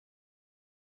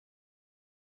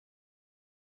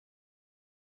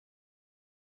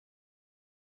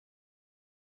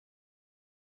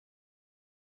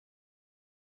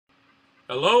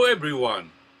Hello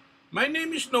everyone. My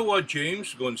name is Noah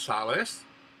James Gonzalez.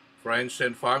 Friends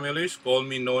and families call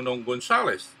me Nonong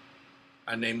Gonzalez,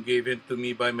 a name given to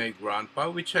me by my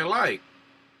grandpa which I like,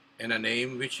 and a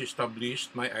name which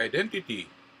established my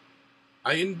identity.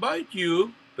 I invite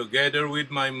you, together with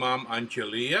my mom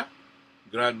Angelia,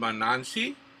 Grandma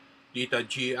Nancy, Tita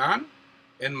Gian,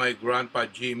 and my grandpa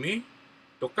Jimmy,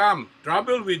 to come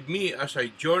travel with me as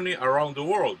I journey around the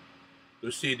world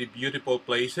to see the beautiful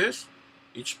places,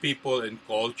 its people and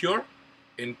culture,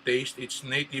 and taste its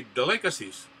native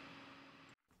delicacies.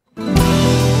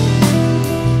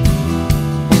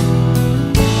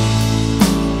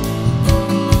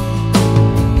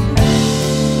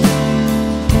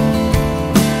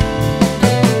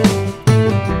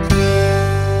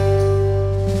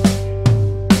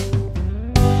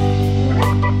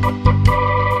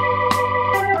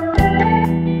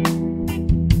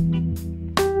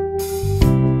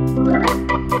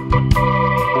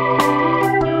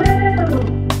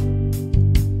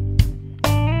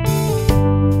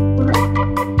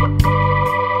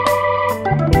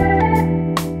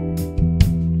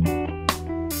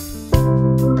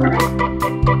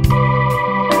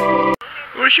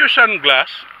 Where's your sunglass?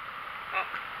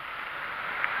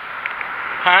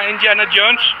 Huh, Indiana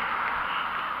Jones?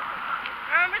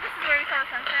 Remember, this is where we saw the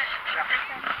sunset? Yeah.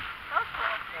 That was cool.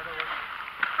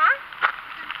 Huh?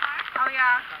 Oh,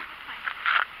 yeah.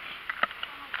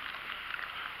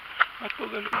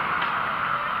 Ako galing.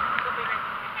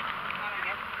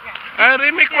 Ah,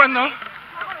 remake one, no?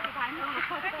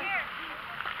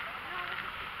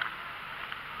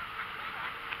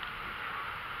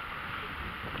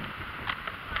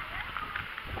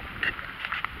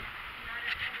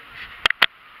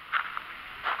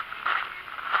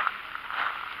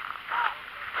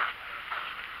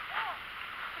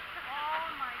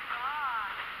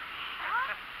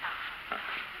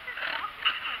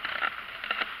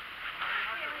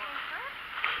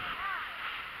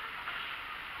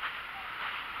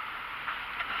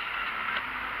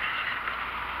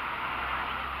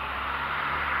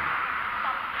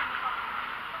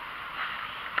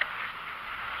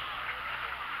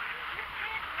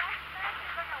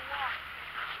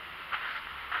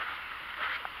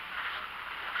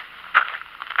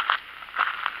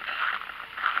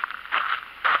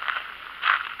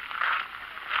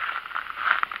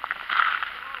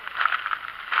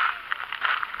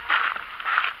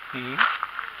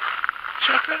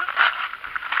 Saka.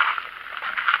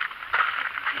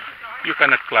 You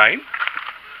cannot climb.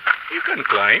 You can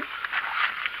climb. Is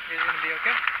it gonna be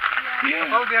okay? Yeah.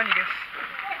 I'll be on you guys.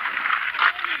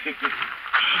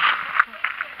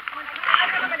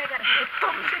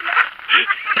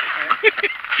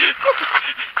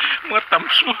 Mga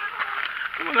thumbs mo.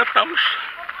 Mga thumbs.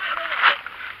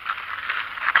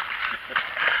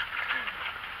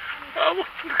 Awa.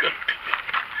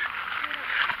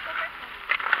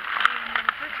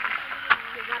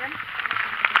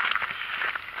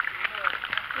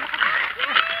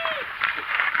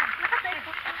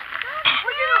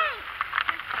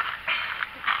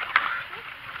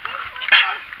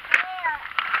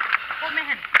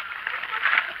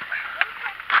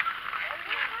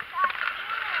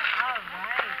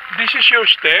 This is your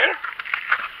stair?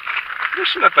 This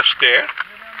is not a stair.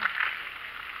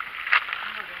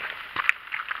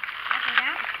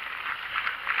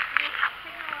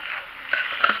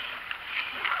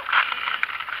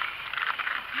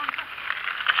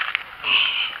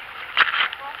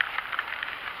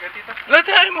 Let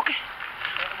I'm okay.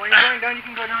 When you're going down, you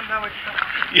can go down that way.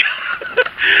 Yeah.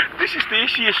 This is the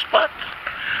easiest spot.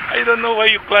 I don't know why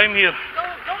you climb here. Go,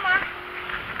 Mom.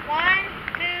 1,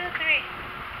 2, 3.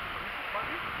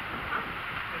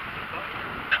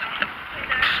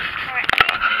 Alright.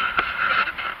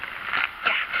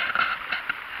 Yeah.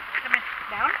 Come in.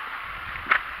 Down.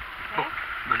 Oh,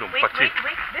 nalumpat Wait, si, wait,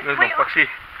 wait. This way nalumpat up. si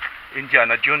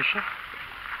Indiana Jones. Oh!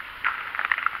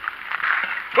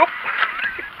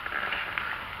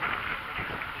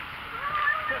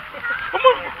 Come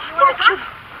on! You want to jump?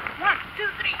 1, 2,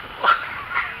 3.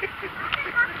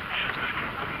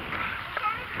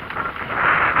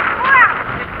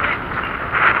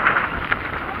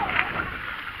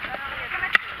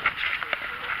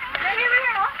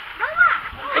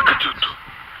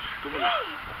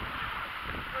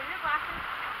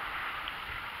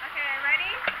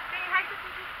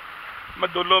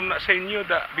 Madulom na sa inyo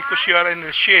because you are in the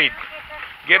shade.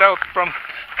 Get out from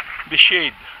the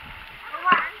shade.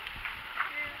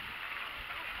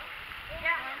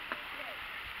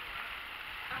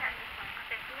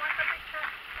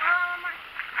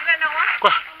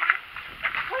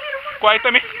 Quiet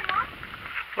me.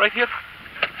 Right here.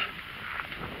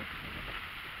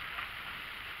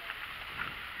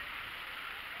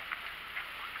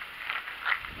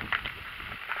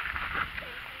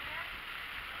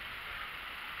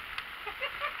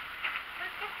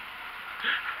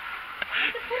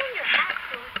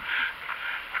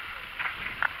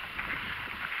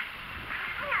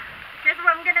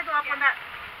 I'm gonna go up on that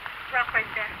rock right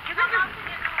there. You can just,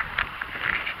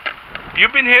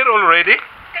 You've been here already?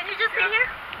 can you just stay here?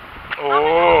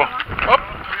 Oh. Up.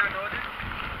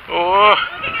 Oh.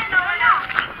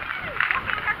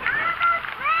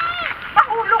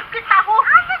 Mahulog kita ho.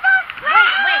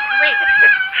 Wait.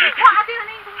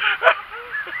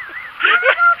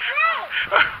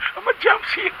 Ma-jump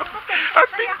siya.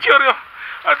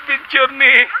 Adventure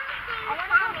ni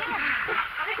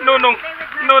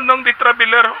Nonong the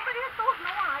Traveler.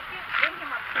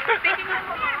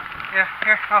 Yeah,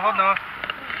 here, I'll hold Noah.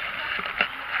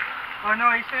 Oh no,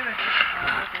 he's in it.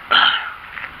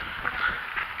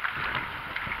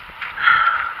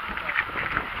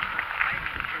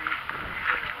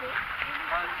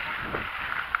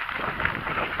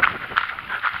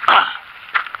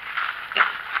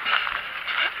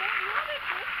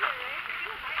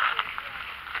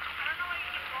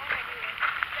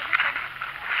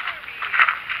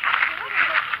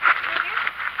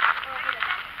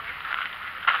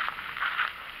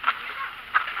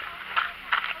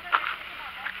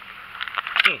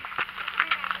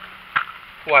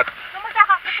 What?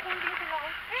 Magkakakatundin sila.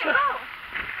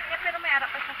 Pero may arap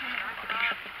pa siya.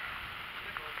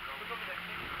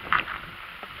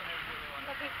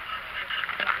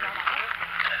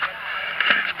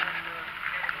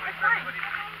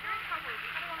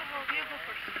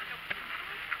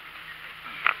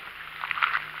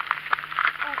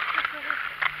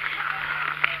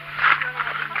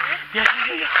 Yeah.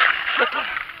 That one.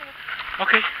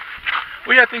 Okay.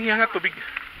 Uy, ating nga tubig.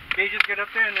 Okay, just get up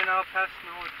there and then I'll pass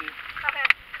Noah to you. Okay.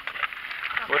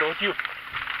 What about you?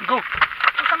 Go.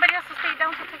 So somebody has to stay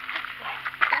down to take pictures.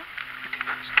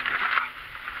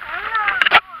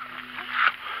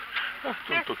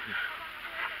 Tuntog.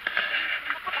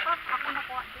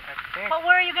 But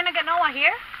where are you gonna get Noah?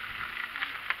 Here?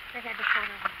 Right here, the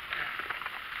shoulder.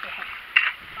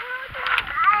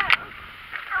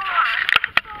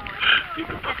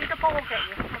 Dito po, we'll get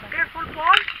you. Careful,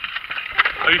 Paul.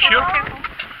 Are you sure? Careful.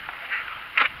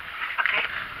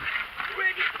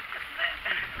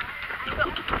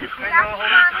 Right, Noah, hold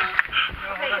on.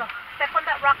 Okay, go. Step on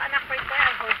that rock, anak, right there.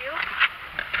 I'll hold you.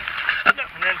 And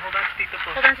then hold on to Tito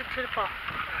Paul. Hold on to the paw.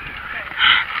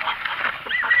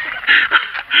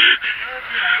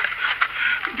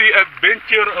 The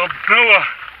adventure of Noah.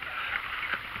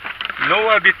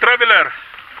 Noah the Traveler.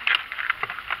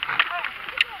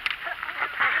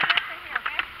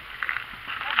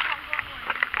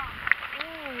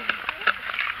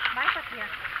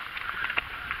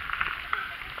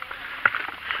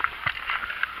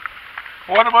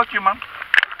 What about you, Mom?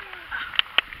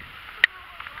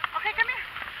 Okay, come here.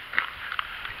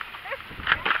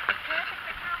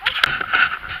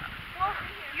 Well,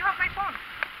 you have my phone.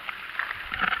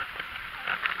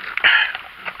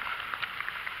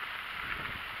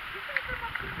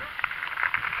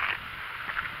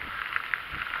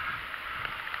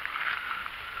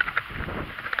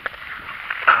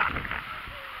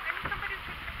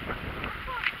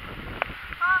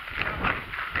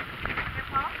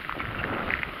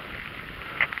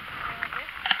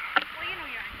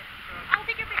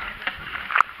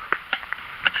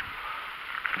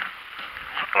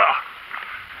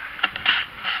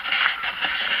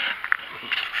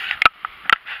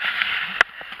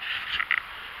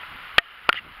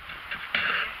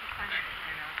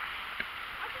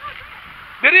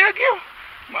 Diri agyo.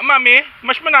 Mami,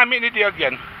 mas manami ni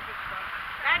diagyan.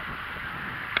 Dad?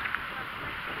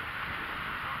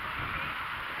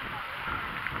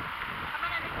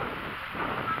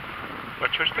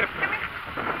 Watch your step.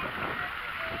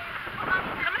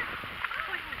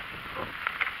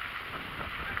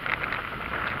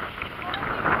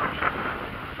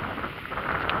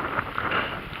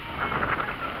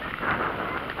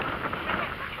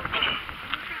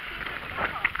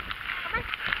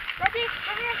 Daddy,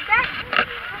 come here, Dad.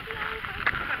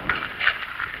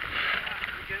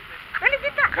 Really,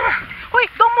 get that. Wait,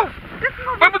 don't move. Let's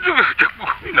move. Ba't mo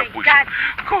inabush? God.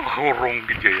 Kahorong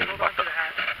gidya yan Hold on bata. to the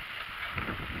hat.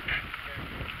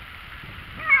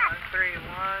 1, 3,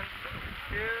 1,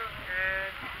 2,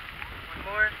 and one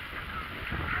more.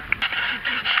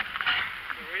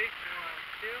 Okay, ready?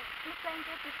 1, 2.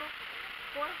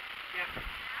 Yeah.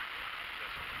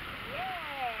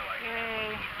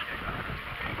 Yay.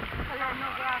 Hello, no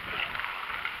grass.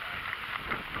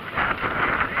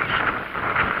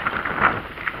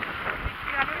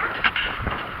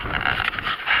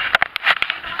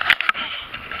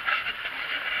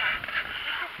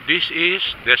 This is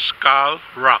the Skull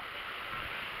Rock.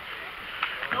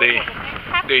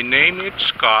 They name it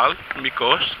skull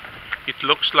because it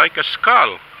looks like a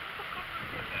skull.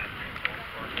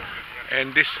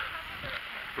 And this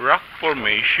rock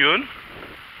formation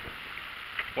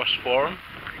was formed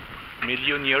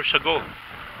million years ago.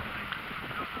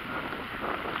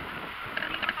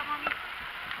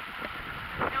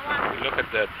 Look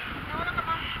at that.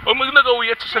 Oh,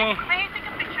 mag-nag-uwi at isang... May take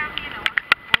a picture of me, you know.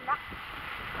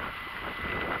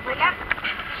 Wala.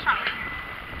 Shot.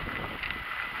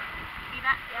 See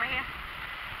that? Right here.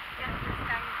 Yes, this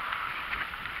guy.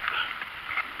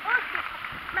 Oh,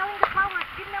 now the flowers.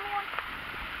 Give them one.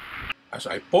 As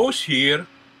I pause here,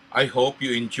 I hope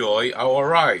you enjoy our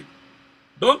ride.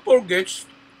 Don't forget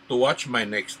to watch my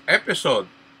next episode,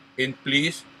 and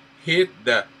please hit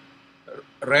the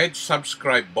red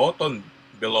subscribe button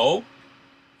below,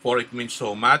 for it means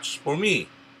so much for me.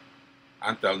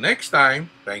 Until next time,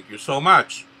 thank you so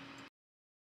much.